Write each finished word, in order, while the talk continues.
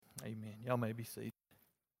Amen. Y'all may be seated.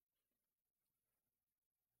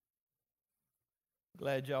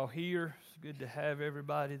 Glad y'all here. It's good to have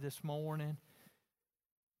everybody this morning.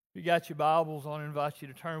 If you got your Bibles, I want to invite you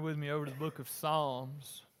to turn with me over to the book of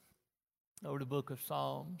Psalms.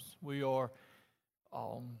 We are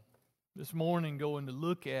this morning going to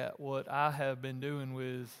look at what I have been doing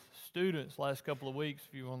with students last couple of weeks.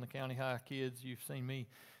 If you're on the County High kids, you've seen me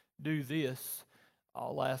do this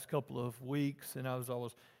last couple of weeks. And I was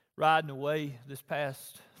riding away this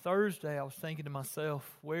past Thursday. I was thinking to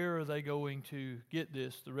myself, where are they going to get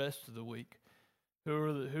this the rest of the week?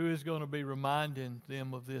 Who is going to be reminding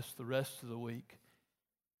them of this the rest of the week?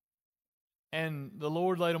 And the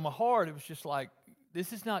Lord laid on my heart, it was just like,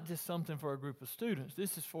 this is not just something for a group of students.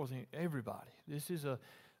 This is for everybody. This is a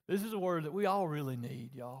word that we all really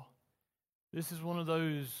need, y'all. This is one of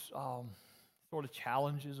those sort of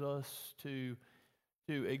challenges us to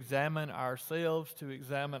examine ourselves, to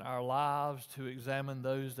examine our lives, to examine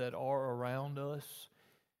those that are around us.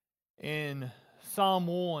 In Psalm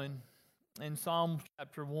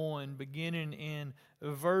chapter 1, beginning in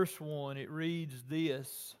verse 1, it reads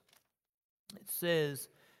this. It says,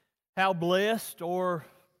 how blessed or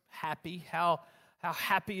happy, how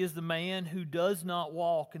happy is the man who does not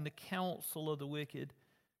walk in the counsel of the wicked,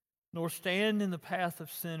 nor stand in the path of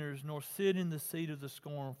sinners, nor sit in the seat of the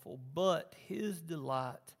scornful, but his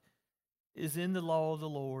delight is in the law of the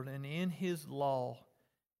Lord, and in his law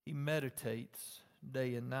he meditates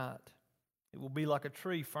day and night. It will be like a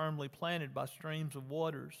tree firmly planted by streams of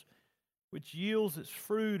waters, which yields its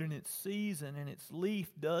fruit in its season, and its leaf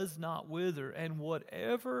does not wither, and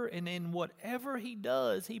in whatever he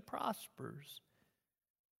does, he prospers.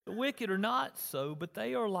 The wicked are not so, but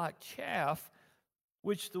they are like chaff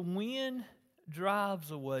which the wind drives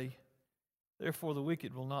away. Therefore the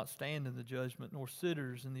wicked will not stand in the judgment, nor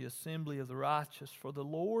sitters in the assembly of the righteous. For the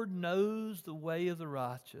Lord knows the way of the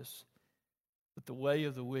righteous, but the way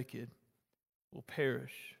of the wicked will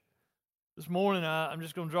perish. This morning I'm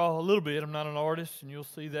just going to draw a little bit. I'm not an artist, and you'll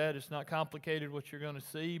see that. It's not complicated what you're going to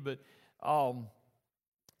see, but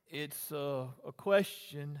it's a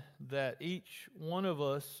question that each one of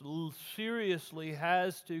us seriously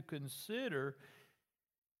has to consider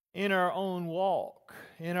in our own walk,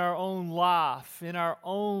 in our own life, in our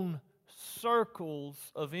own circles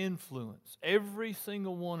of influence. Every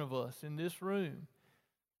single one of us in this room,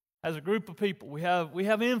 as a group of people, we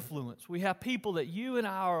have influence. We have people that you and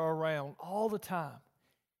I are around all the time.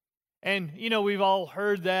 And, we've all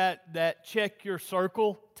heard that check your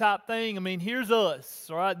circle type thing. I mean, here's us,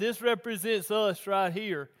 all right? This represents us right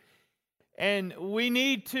here. And we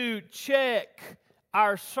need to check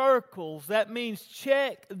our circles. That means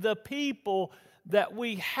check the people that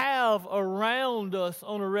we have around us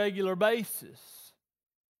on a regular basis.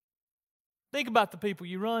 Think about the people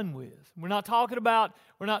you run with. We're not talking about,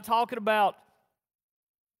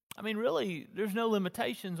 really, there's no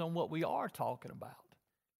limitations on what we are talking about.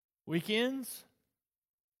 Weekends,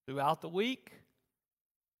 throughout the week,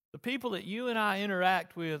 the people that you and I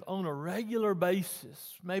interact with on a regular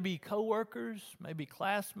basis, maybe coworkers, maybe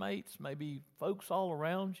classmates, maybe folks all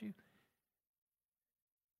around you.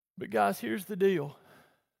 But guys, here's the deal.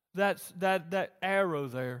 That's that arrow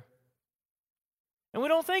there. And we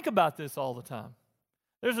don't think about this all the time.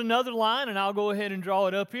 There's another line, and I'll go ahead and draw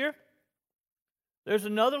it up here. There's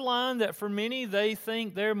another line that for many, they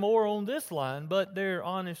think they're more on this line, but they're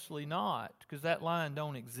honestly not, because that line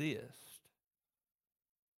don't exist.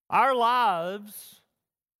 Our lives,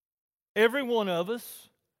 every one of us,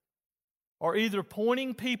 are either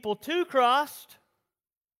pointing people to Christ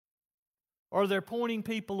or they're pointing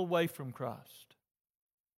people away from Christ.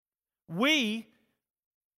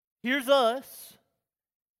 Here's us,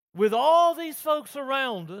 with all these folks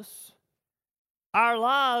around us, our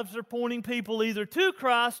lives are pointing people either to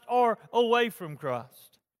Christ or away from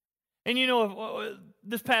Christ. And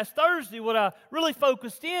this past Thursday, what I really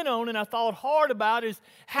focused in on and I thought hard about is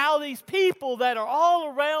how these people that are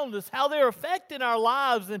all around us, how they're affecting our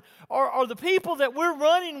lives, and are the people that we're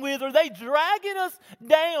running with, are they dragging us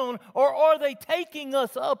down or are they taking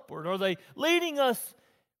us upward? Are they leading us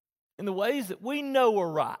in the ways that we know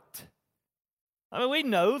are right? We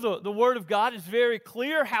know the Word of God is very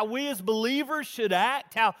clear how we as believers should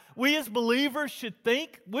act, how we as believers should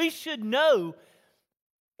think. We should know,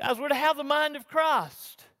 guys, we're to have the mind of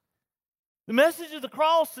Christ. The message of the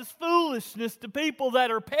cross is foolishness to people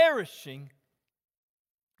that are perishing.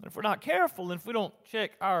 And if we're not careful, and if we don't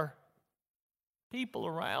check our people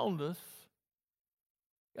around us,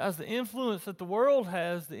 guys, the influence that the world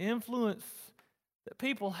has, the influence that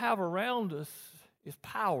people have around us is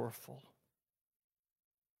powerful.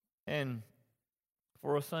 And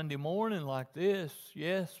for a Sunday morning like this,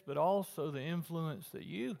 yes, but also the influence that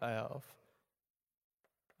you have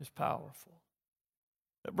is powerful.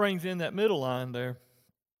 That brings in that middle line there.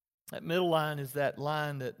 That middle line is that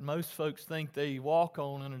line that most folks think they walk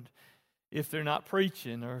on, and if they're not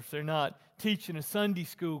preaching, or if they're not teaching a Sunday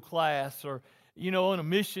school class, or on a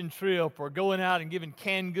mission trip, or going out and giving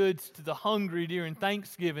canned goods to the hungry during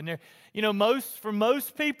Thanksgiving. For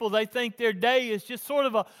most people, they think their day is just sort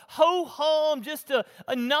of a ho-hum, just a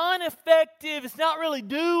non-effective. It's not really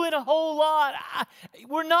doing a whole lot.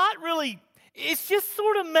 We're not really. It's just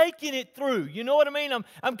sort of making it through. You know what I mean?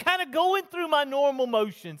 I'm kind of going through my normal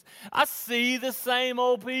motions. I see the same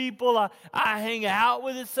old people. I hang out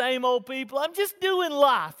with the same old people. I'm just doing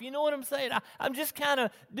life. You know what I'm saying? I'm just kind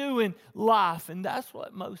of doing life. And that's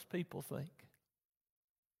what most people think.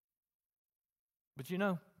 But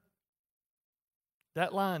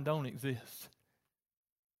that line don't exist.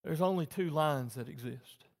 There's only two lines that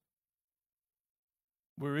exist.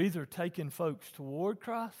 We're either taking folks toward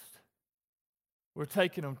Christ, we're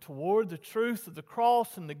taking them toward the truth of the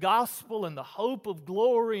cross and the gospel and the hope of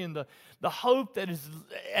glory and the hope that is,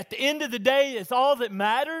 at the end of the day, is all that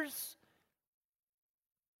matters.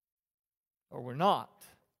 Or we're not.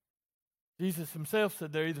 Jesus himself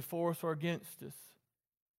said they're either for us or against us.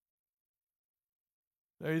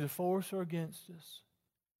 They're either for us or against us.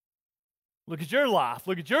 Look at your life.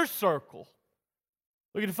 Look at your circle.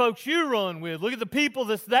 Look at the folks you run with. Look at the people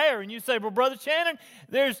that's there. And you say, well, Brother Shannon,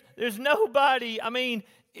 there's nobody. I mean,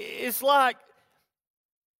 it's like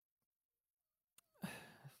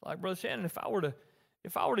Brother Shannon, if I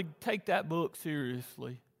were to take that book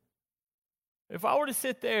seriously, if I were to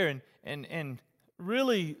sit there and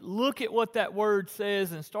really look at what that word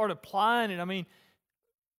says and start applying it, I mean,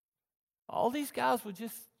 all these guys would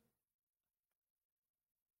just,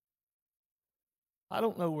 I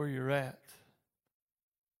don't know where you're at.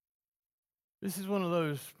 This is one of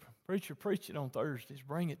those, preacher, preach it on Thursdays.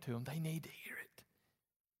 Bring it to them. They need to hear it.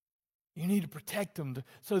 You need to protect them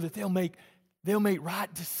so that they'll make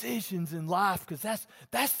right decisions in life, because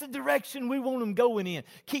that's the direction we want them going in.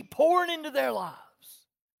 Keep pouring into their lives.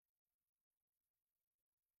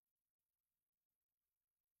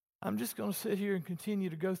 I'm just going to sit here and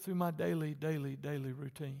continue to go through my daily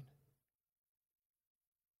routine.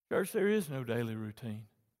 Church, there is no daily routine.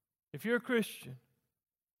 If you're a Christian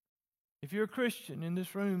in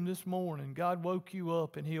this room this morning, God woke you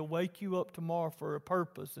up, and He'll wake you up tomorrow for a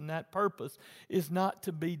purpose, and that purpose is not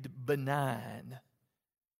to be benign,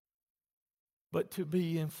 but to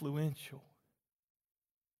be influential,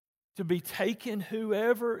 to be taking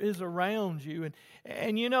whoever is around you. And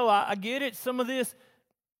I get it, some of this,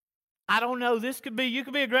 I don't know, you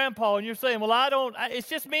could be a grandpa, and you're saying, well, it's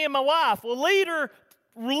just me and my wife. Well, lead her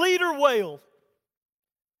well.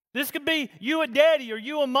 This could be you a daddy or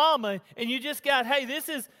you a mama, and you just got, hey, this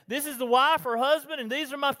is the wife or husband, and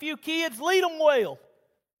these are my few kids. Lead them well.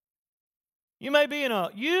 You may be in a,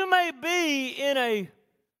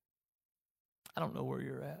 I don't know where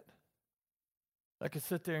you're at. I could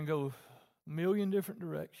sit there and go a million different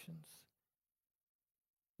directions.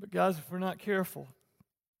 But guys, if we're not careful,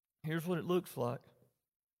 here's what it looks like.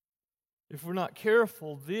 If we're not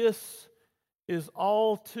careful, this is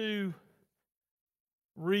all too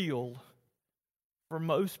real for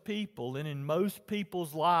most people, and in most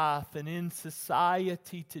people's life and in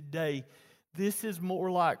society today. This is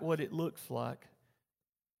more like what it looks like.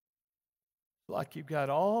 Like you've got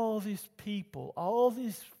all these people, all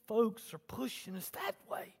these folks are pushing us that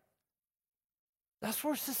way. That's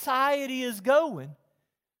where society is going.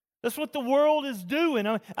 That's what the world is doing.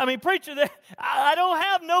 I mean, preacher, I don't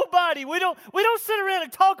have nobody. We don't sit around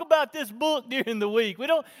and talk about this book during the week. We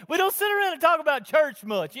don't sit around and talk about church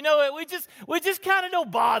much. We just kind of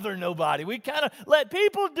don't bother nobody. We kind of let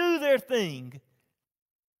people do their thing.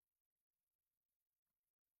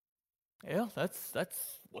 Yeah, that's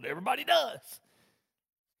what everybody does.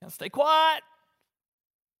 Now stay quiet.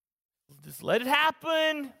 Just let it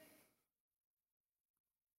happen.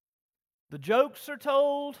 The jokes are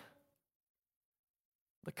told.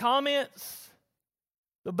 The comments,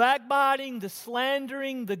 the backbiting, the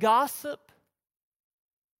slandering, the gossip,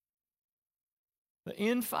 the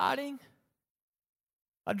infighting.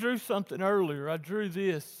 I drew something earlier. I drew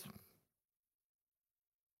this.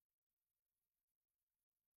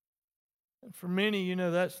 And for many,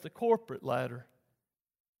 that's the corporate ladder.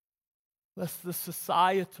 That's the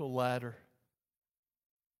societal ladder.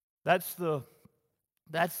 That's the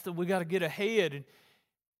we got to get ahead. And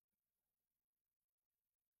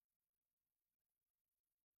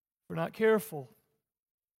if we're not careful,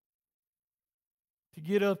 to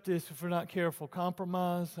get up this, if we're not careful,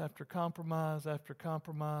 compromise after compromise after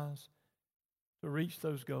compromise to reach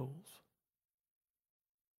those goals.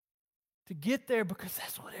 To get there because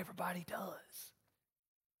that's what everybody does.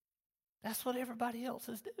 That's what everybody else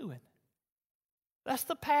is doing. That's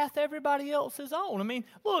the path everybody else is on. I mean,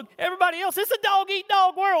 look, everybody else, it's a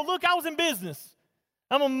dog-eat-dog world. Look, I was in business.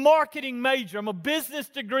 I'm a marketing major. I'm a business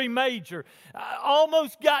degree major. I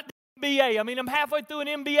almost got the MBA. I mean, I'm halfway through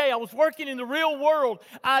an MBA. I was working in the real world.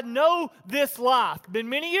 I know this life. Been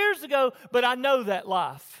many years ago, but I know that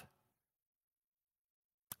life.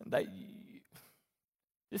 They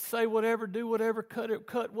just say whatever, do whatever,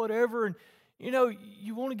 cut whatever, and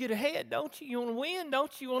you want to get ahead, don't you? You want to win,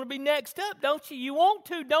 don't you? You want to be next up, don't you? You want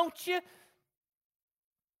to, don't you?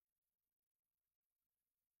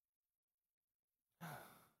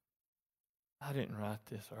 I didn't write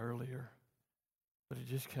this earlier, but it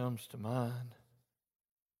just comes to mind.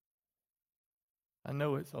 I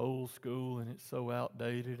know it's old school and it's so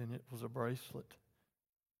outdated, and it was a bracelet.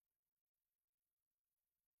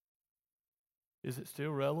 Is it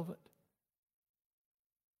still relevant?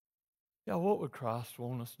 Yeah, what would Christ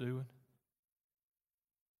want us doing?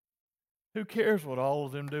 Who cares what all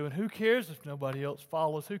of them doing? Who cares if nobody else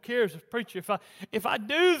follows? Who cares if, preacher, if I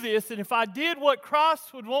do this and if I did what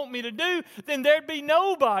Christ would want me to do, then there'd be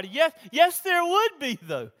nobody. Yes, there would be,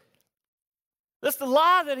 though. That's the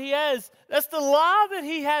lie that he has. That's the lie that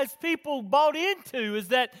he has people bought into, is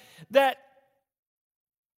that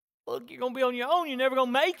look, you're going to be on your own. You're never going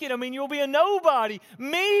to make it. I mean, you'll be a nobody.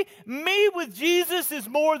 Me with Jesus is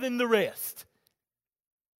more than the rest.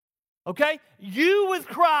 Okay? You with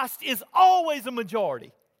Christ is always a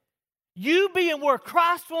majority. You being where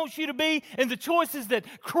Christ wants you to be and the choices that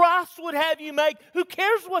Christ would have you make, who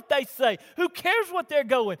cares what they say? Who cares what they're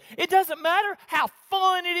going? It doesn't matter how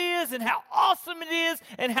fun it is and how awesome it is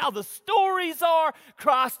and how the stories are.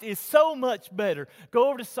 Christ is so much better. Go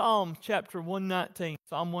over to Psalm chapter 119.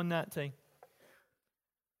 Psalm 119.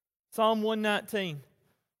 Psalm 119.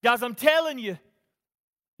 Guys, I'm telling you,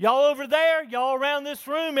 y'all over there, y'all around this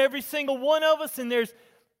room, every single one of us, and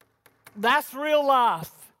that's real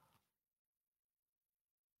life.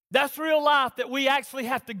 That's real life that we actually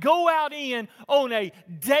have to go out in on a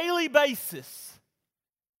daily basis.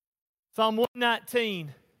 Psalm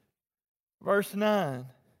 119, verse 9.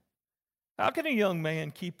 How can a young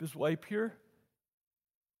man keep his way pure?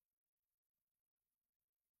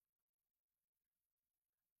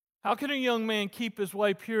 How can a young man keep his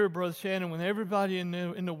way pure, Brother Shannon, when everybody in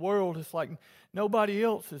the world is like, nobody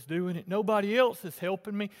else is doing it. Nobody else is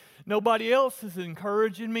helping me. Nobody else is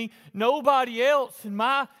encouraging me. Nobody else in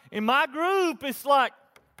my group, it's like,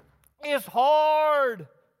 it's hard.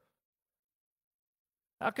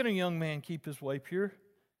 How can a young man keep his way pure?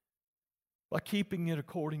 By keeping it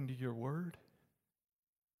according to your word.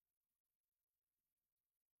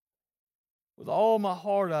 With all my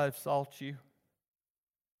heart I have sought you.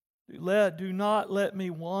 Do not let me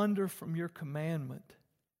wander from your commandment.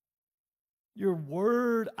 Your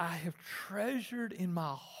word I have treasured in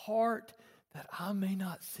my heart that I may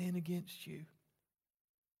not sin against you.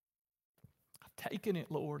 I've taken it,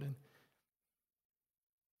 Lord, and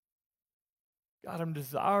God, I'm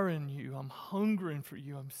desiring you. I'm hungering for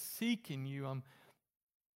you. I'm seeking you.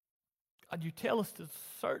 God, you tell us to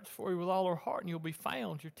search for you with all our heart and you'll be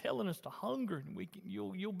found. You're telling us to hunger and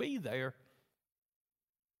you'll be there.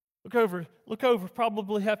 Look over,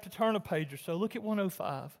 probably have to turn a page or so. Look at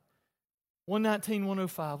 105. 119,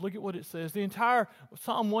 105. Look at what it says. The entire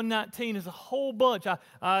Psalm 119 is a whole bunch.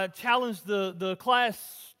 I challenged the class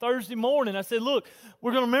Thursday morning. I said, look,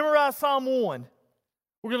 we're going to memorize Psalm 1.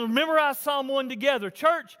 We're going to memorize Psalm 1 together.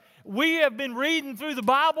 Church, we have been reading through the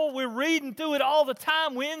Bible. We're reading through it all the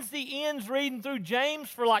time. Wednesday ends reading through James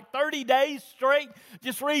for like 30 days straight.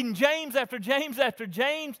 Just reading James after James after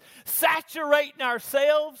James. Saturating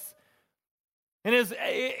ourselves. And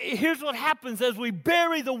here's what happens as we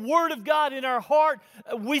bury the Word of God in our heart.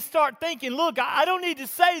 We start thinking, look, I don't need to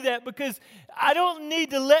say that because I don't need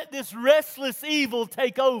to let this restless evil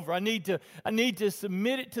take over. I need to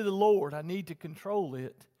submit it to the Lord. I need to control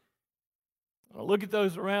it. When I look at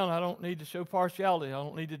those around, I don't need to show partiality. I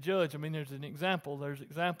don't need to judge. I mean, there's an example. There's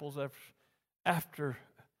examples after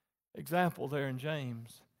example there in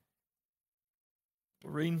James.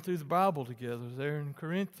 We're reading through the Bible together there in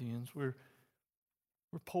Corinthians. We're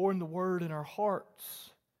pouring the Word in our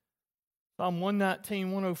hearts. Psalm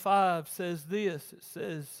 119, 105 says this. It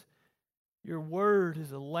says, your Word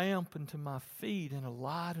is a lamp unto my feet and a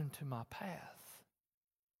light unto my path.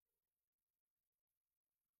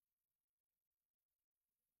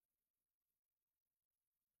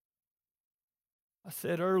 I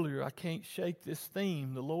said earlier, I can't shake this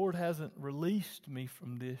theme. The Lord hasn't released me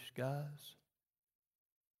from this, guys.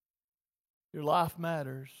 Your life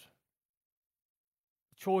matters.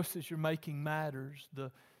 The choices you're making matters.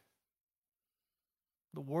 The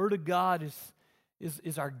Word of God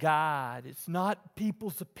is our guide. It's not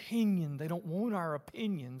people's opinion. They don't want our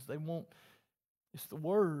opinions. It's the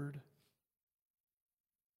Word.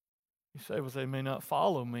 You say, well, they may not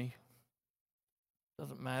follow me.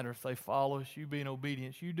 Doesn't matter if they follow us. You be in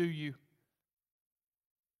obedience. You do you.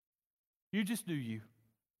 You just do you.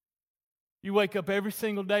 You wake up every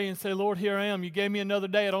single day and say, Lord, here I am. You gave me another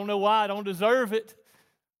day. I don't know why. I don't deserve it.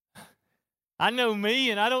 I know me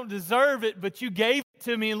and I don't deserve it, but you gave it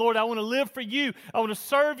to me. And Lord, I want to live for you. I want to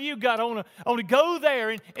serve you, God. I want to go there.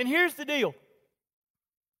 And here's the deal.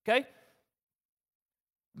 Okay?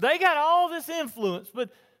 They got all this influence, but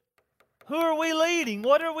who are we leading?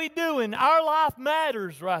 What are we doing? Our life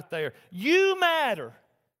matters right there. You matter.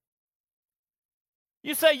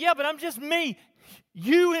 You say, yeah, but I'm just me.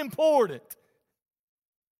 You important.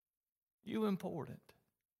 You important.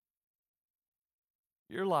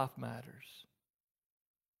 Your life matters.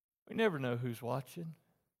 We never know who's watching.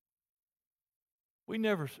 We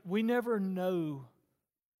never know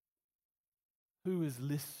who is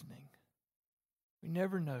listening. We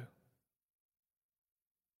never know.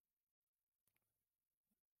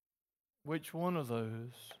 Which one of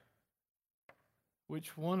those?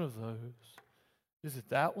 Which one of those? Is it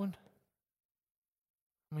that one?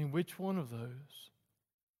 I mean, which one of those?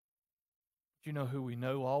 Do you know who we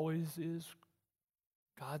know always is?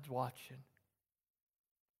 God's watching.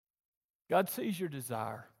 God sees your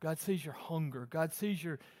desire. God sees your hunger. God sees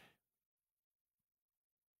your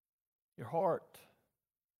heart.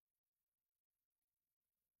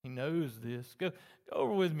 He knows this. Go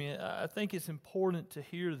over with me. I think it's important to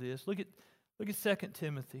hear this. Look at 2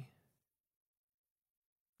 Timothy.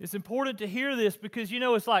 It's important to hear this because,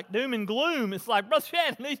 it's like doom and gloom. It's like, Brother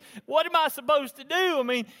Shannon, what am I supposed to do? I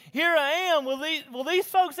mean, here I am. Will these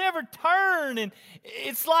folks ever turn? And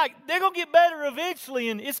it's like they're going to get better eventually,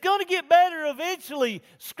 and it's going to get better eventually.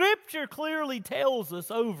 Scripture clearly tells us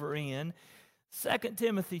over in 2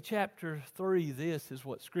 Timothy chapter 3, this is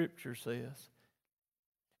what Scripture says.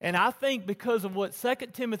 And I think because of what 2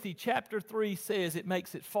 Timothy chapter 3 says, it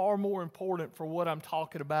makes it far more important for what I'm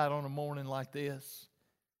talking about on a morning like this.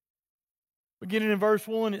 Beginning in verse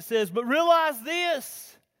 1, it says, but realize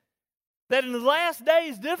this, that in the last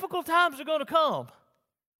days, difficult times are going to come.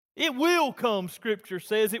 It will come, Scripture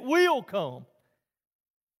says. It will come.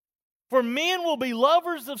 For men will be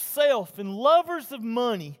lovers of self and lovers of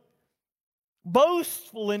money,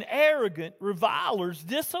 boastful and arrogant, revilers,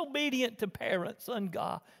 disobedient to parents,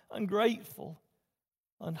 ungrateful,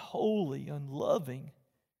 unholy, unloving,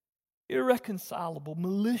 irreconcilable,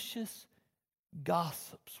 malicious,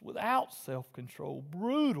 gossips, without self-control,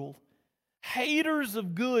 brutal, haters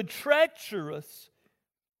of good, treacherous,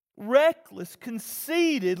 reckless,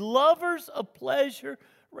 conceited, lovers of pleasure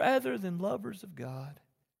rather than lovers of God,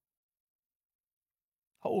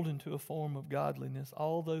 holding to a form of godliness,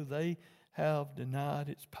 although they have denied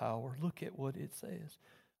its power. Look at what it says.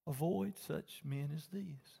 Avoid such men as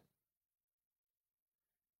these.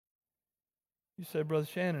 You say, Brother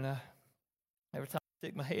Shannon, every time I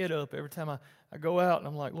stick my head up, every time I go out and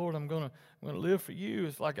I'm like, Lord, I'm gonna live for you.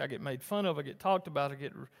 It's like I get made fun of, I get talked about, I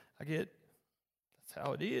get. That's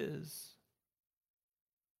how it is.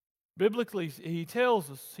 Biblically, he tells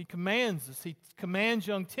us, he commands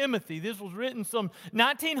young Timothy. This was written some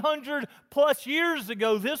 1900 plus years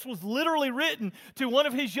ago. This was literally written to one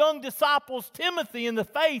of his young disciples, Timothy, in the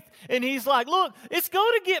faith. And he's like, look, it's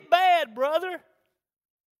going to get bad, brother.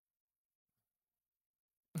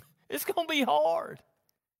 It's going to be hard.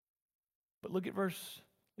 But look at verse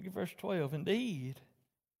 12. Indeed,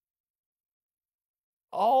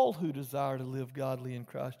 all who desire to live godly in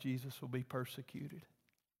Christ Jesus will be persecuted.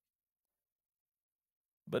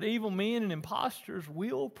 But evil men and impostors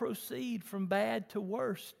will proceed from bad to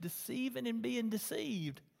worse, deceiving and being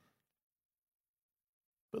deceived.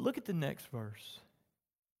 But look at the next verse.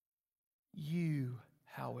 You,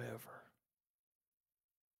 however.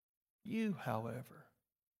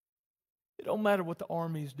 It don't matter what the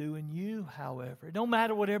army's doing. You, however. It don't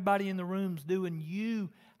matter what everybody in the room's doing. You,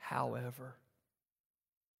 however.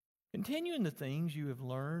 Continue in the things you have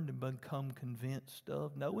learned and become convinced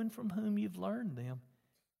of, knowing from whom you've learned them.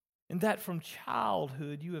 And that from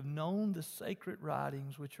childhood you have known the sacred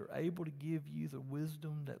writings which are able to give you the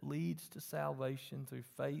wisdom that leads to salvation through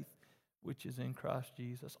faith which is in Christ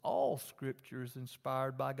Jesus. All Scripture is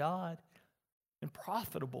inspired by God and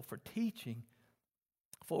profitable for teaching,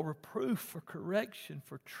 for reproof, for correction,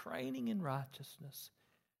 for training in righteousness,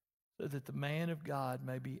 so that the man of God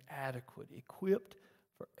may be adequate, equipped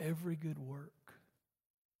for every good work.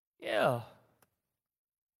 Yeah.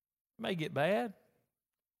 It may get bad.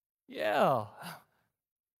 Yeah.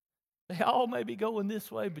 They all may be going this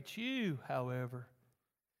way, but you, however,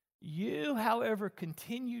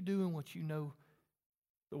 continue doing what you know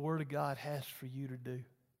the Word of God has for you to do.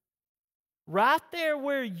 Right there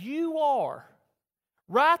where you are,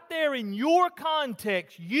 right there in your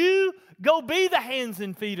context, you go be the hands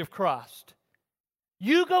and feet of Christ.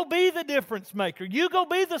 You go be the difference maker. You go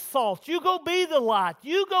be the salt. You go be the light.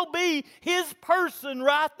 You go be His person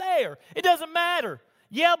right there. It doesn't matter.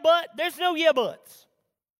 Yeah, but there's no yeah buts.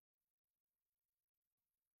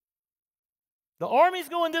 The army's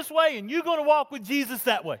going this way and you're going to walk with Jesus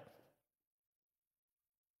that way.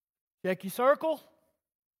 Check your circle.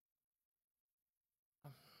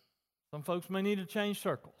 Some folks may need to change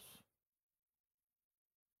circles.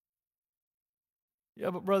 Yeah,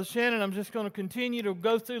 but Brother Shannon, I'm just going to continue to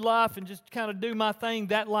go through life and just kind of do my thing.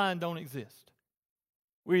 That line don't exist.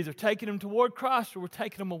 We're either taking them toward Christ or we're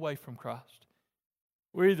taking them away from Christ.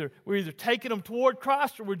 We're either taking them toward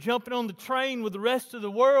Christ or we're jumping on the train with the rest of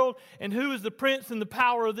the world. And who is the prince and the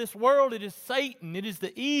power of this world? It is Satan. It is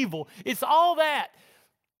the evil. It's all that.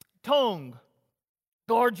 Tongue.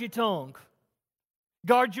 Guard your tongue.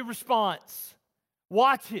 Guard your response.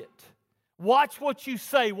 Watch it. Watch what you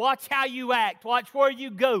say. Watch how you act. Watch where you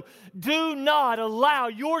go. Do not allow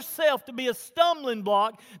yourself to be a stumbling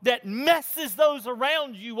block that messes those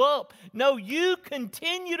around you up. No, you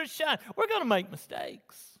continue to shine. We're going to make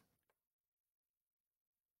mistakes.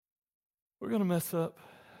 We're going to mess up.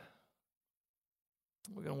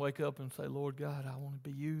 We're going to wake up and say, Lord God, I want to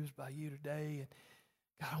be used by you today. And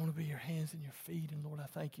God, I want to be your hands and your feet. And Lord, I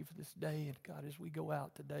thank you for this day. And God, as we go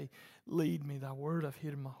out today, lead me. Thy word I've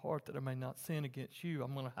hid in my heart that I may not sin against you.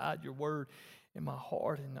 I'm going to hide your word in my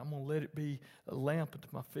heart, and I'm going to let it be a lamp unto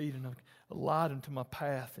my feet and a light unto my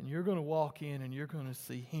path. And you're going to walk in and you're going to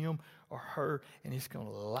see him or her, and it's going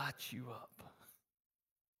to light you up.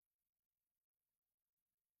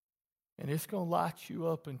 And it's going to light you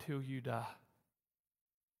up until you die.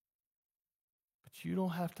 But you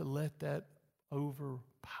don't have to let that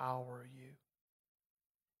overpower you.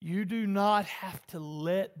 You do not have to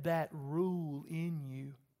let that rule in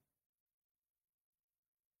you.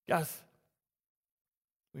 Guys,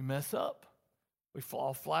 we mess up. We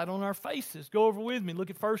fall flat on our faces. Go over with me. Look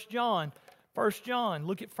at 1 John. 1 John.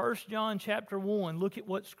 Look at 1 John chapter 1. Look at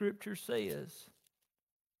what Scripture says.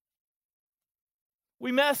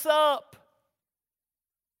 We mess up.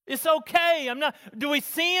 It's okay. Do we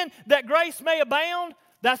sin that grace may abound?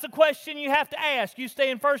 That's the question you have to ask. You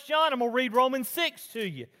stay in 1 John, I'm going to read Romans 6 to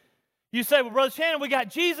you. You say, well, Brother Shannon, we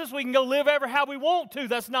got Jesus. We can go live ever how we want to.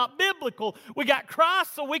 That's not biblical. We got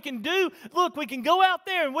Christ, so we can we can go out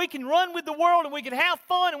there and we can run with the world and we can have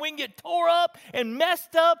fun and we can get tore up and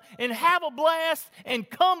messed up and have a blast and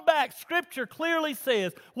come back. Scripture clearly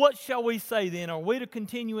says, what shall we say then? Are we to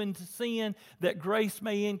continue into sin that grace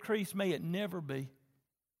may increase? May it never be.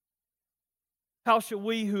 How shall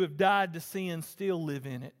we who have died to sin still live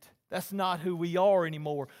in it? That's not who we are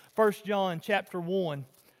anymore. 1 John chapter 1.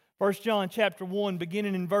 1 John chapter 1,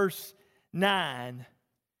 beginning in verse 9.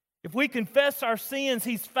 If we confess our sins,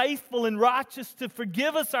 He's faithful and righteous to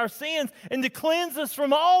forgive us our sins and to cleanse us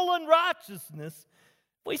from all unrighteousness.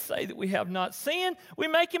 If we say that we have not sinned, we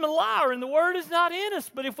make Him a liar and the Word is not in us.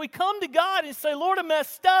 But if we come to God and say, Lord, I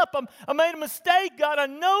messed up. I made a mistake. God, I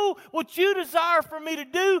know what you desire for me to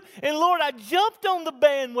do. And Lord, I jumped on the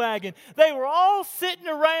bandwagon. They were all sitting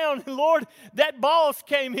around. And Lord, that boss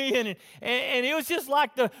came in. And it was just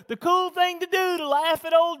like the cool thing to do to laugh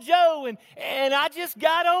at old Joe. And I just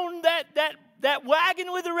got on that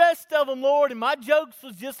wagon with the rest of them, Lord. And my jokes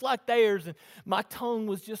was just like theirs. And my tongue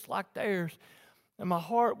was just like theirs. And my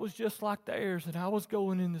heart was just like theirs, and I was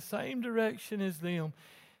going in the same direction as them.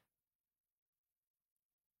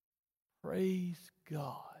 Praise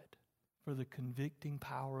God for the convicting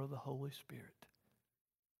power of the Holy Spirit.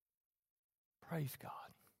 Praise God.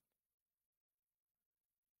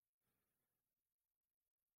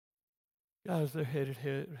 Guys, they're headed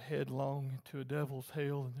headlong into a devil's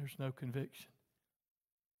hell, and there's no conviction.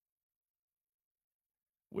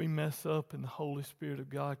 We mess up and the Holy Spirit of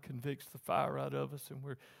God convicts the fire out of us and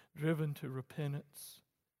we're driven to repentance.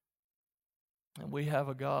 And we have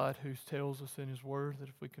a God who tells us in His Word that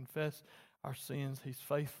if we confess our sins, He's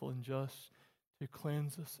faithful and just to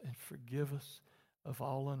cleanse us and forgive us of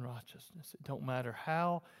all unrighteousness. It don't matter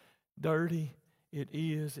how dirty it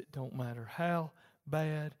is. It don't matter how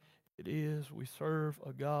bad it is we serve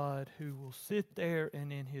a God who will sit there,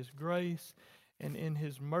 and in His grace and in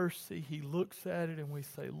His mercy, He looks at it and we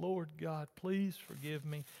say, Lord God, please forgive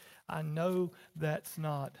me. I know that's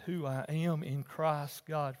not who I am in Christ.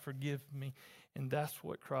 God, forgive me. And that's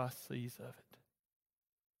what Christ sees of it.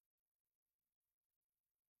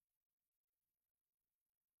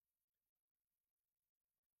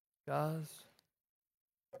 Guys,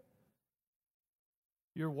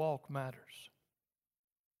 your walk matters.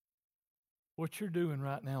 What you're doing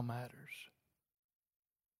right now matters.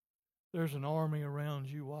 There's an army around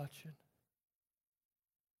you watching.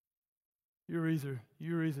 You're either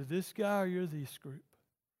this guy or you're this group.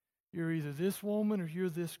 You're either this woman or you're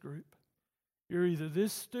this group. You're either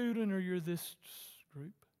this student or you're this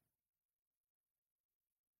group.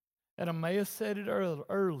 And I may have said it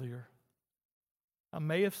earlier. I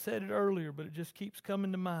may have said it earlier, but it just keeps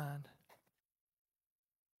coming to mind.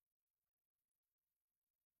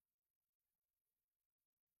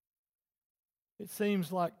 It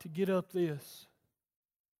seems like to get up this,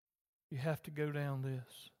 you have to go down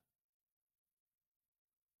this.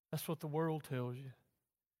 That's what the world tells you.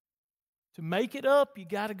 To make it up, you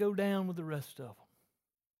got to go down with the rest of them.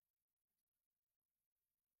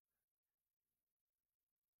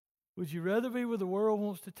 Would you rather be where the world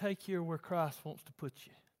wants to take you or where Christ wants to put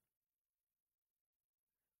you?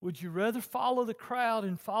 Would you rather follow the crowd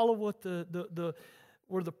and follow what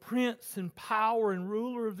where the prince and power and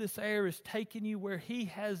ruler of this air is taking you, where he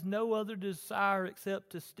has no other desire except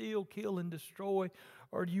to steal, kill, and destroy?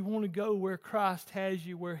 Or do you want to go where Christ has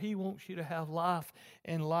you, where He wants you to have life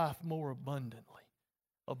and life more abundantly?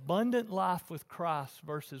 Abundant life with Christ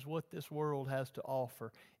versus what this world has to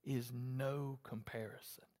offer is no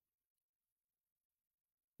comparison.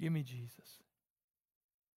 Give me Jesus.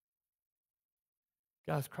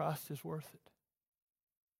 Guys, Christ is worth it.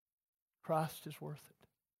 Christ is worth it.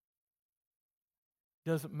 It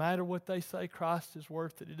doesn't matter what they say, Christ is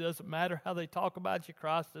worth it. It doesn't matter how they talk about you,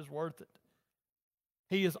 Christ is worth it.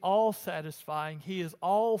 He is all satisfying. He is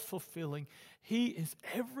all fulfilling. He is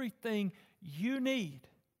everything you need.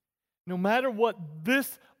 No matter what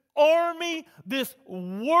this army, this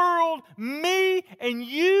world, me and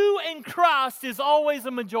you and Christ is always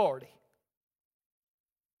a majority.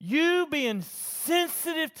 You being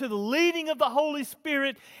sensitive to the leading of the Holy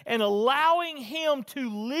Spirit and allowing Him to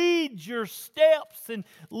lead your steps and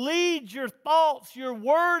lead your thoughts. Your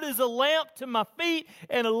word is a lamp to my feet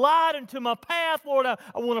and a light unto my path. Lord, I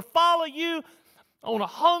want to follow you. I want to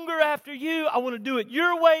hunger after you. I want to do it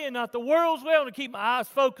your way and not the world's way. I want to keep my eyes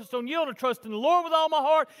focused on you. I want to trust in the Lord with all my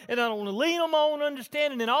heart. And I don't want to lean on my own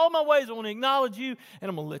understanding. In all my ways, I want to acknowledge you. And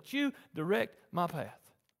I'm going to let you direct my path.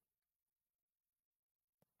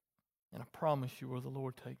 And I promise you where the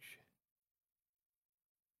Lord takes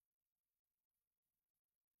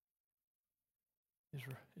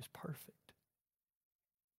you is perfect.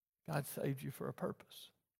 God saved you for a purpose.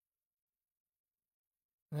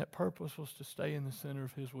 And that purpose was to stay in the center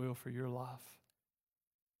of His will for your life.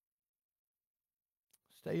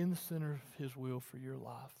 Stay in the center of His will for your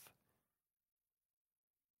life.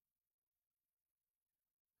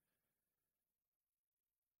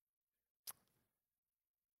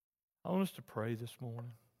 I want us to pray this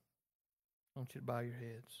morning. I want you to bow your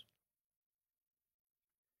heads.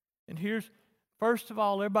 And first of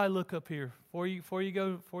all, everybody look up here. Before you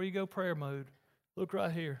go prayer mode, look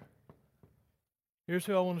right here. Here's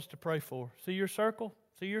who I want us to pray for. See your circle?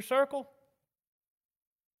 See your circle?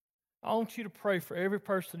 I want you to pray for every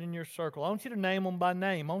person in your circle. I want you to name them by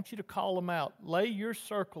name. I want you to call them out. Lay your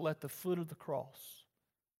circle at the foot of the cross.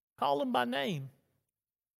 Call them by name.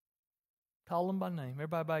 Call them by name.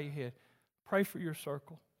 Everybody bow your head. Pray for your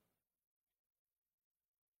circle.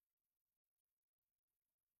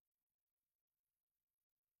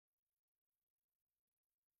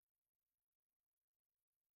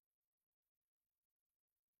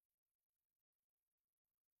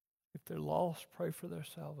 If they're lost, pray for their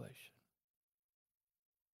salvation.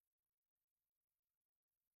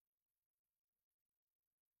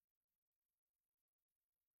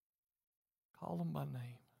 Call them by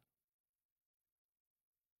name.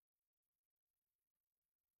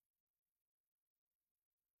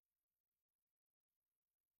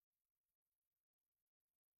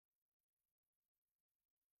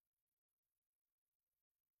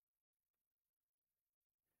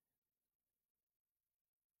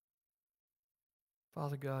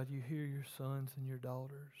 Father God, you hear your sons and your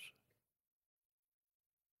daughters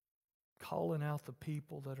calling out the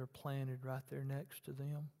people that are planted right there next to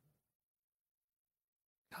them.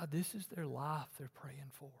 God, this is their life they're praying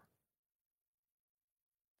for.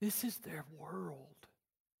 This is their world.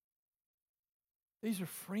 These are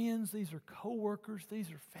friends, these are co-workers,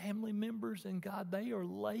 these are family members, and God, they are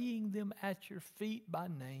laying them at your feet by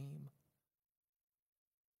name.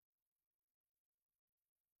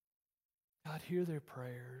 God, hear their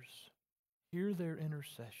prayers. Hear their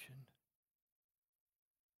intercession.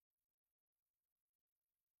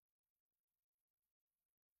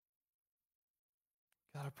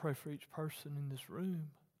 God, I pray for each person in this room,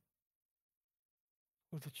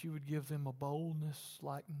 Lord, that you would give them a boldness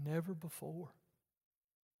like never before.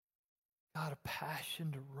 God, a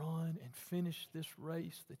passion to run and finish this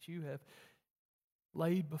race that you have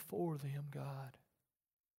laid before them, God.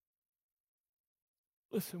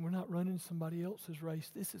 Listen, we're not running somebody else's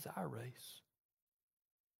race. This is our race.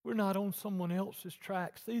 We're not on someone else's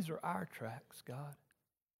tracks. These are our tracks, God.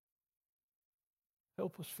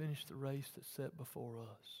 Help us finish the race that's set before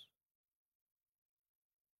us.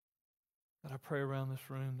 God, I pray around this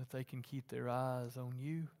room that they can keep their eyes on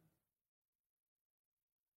you.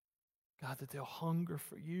 God, that they'll hunger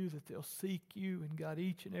for you, that they'll seek you, and God,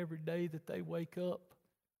 each and every day that they wake up,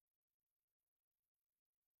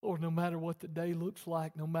 Lord, no matter what the day looks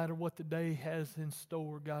like, no matter what the day has in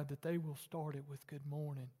store, God, that they will start it with good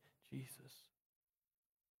morning, Jesus.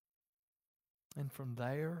 And from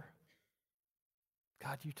there,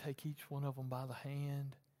 God, you take each one of them by the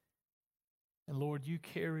hand. And Lord, you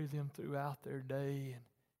carry them throughout their day. And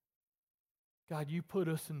God, you put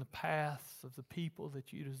us in the paths of the people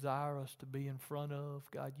that you desire us to be in front of.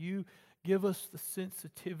 God, you give us the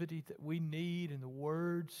sensitivity that we need and the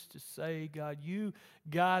words to say. God, you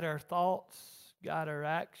guide our thoughts, guide our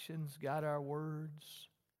actions, guide our words.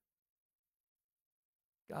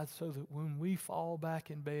 God, so that when we fall back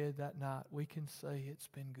in bed that night, we can say it's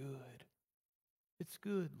been good. It's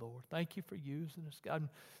good, Lord. Thank you for using us. God,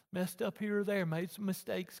 messed up here or there, made some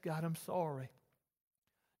mistakes. God, I'm sorry.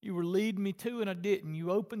 You were leading me to and I didn't.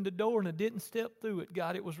 You opened the door and I didn't step through it.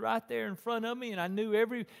 God, it was right there in front of me and I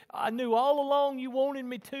knew all along you wanted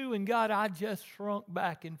me to, and God, I just shrunk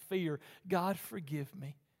back in fear. God, forgive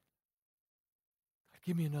me.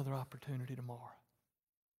 Give me another opportunity tomorrow.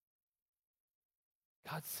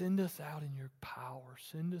 God, send us out in your power.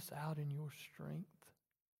 Send us out in your strength.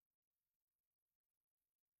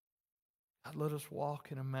 God, let us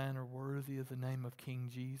walk in a manner worthy of the name of King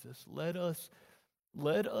Jesus. Let us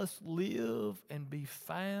live and be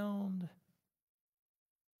found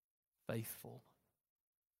faithful.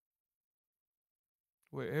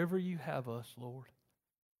 Wherever you have us, Lord,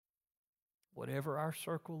 whatever our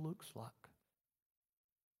circle looks like,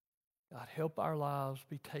 God, help our lives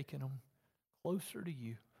be taking them closer to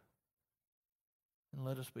you. And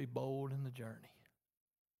let us be bold in the journey.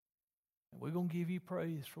 And we're going to give you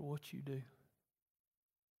praise for what you do.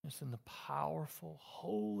 It's in the powerful,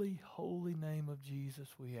 holy, holy name of Jesus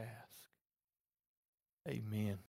we ask. Amen.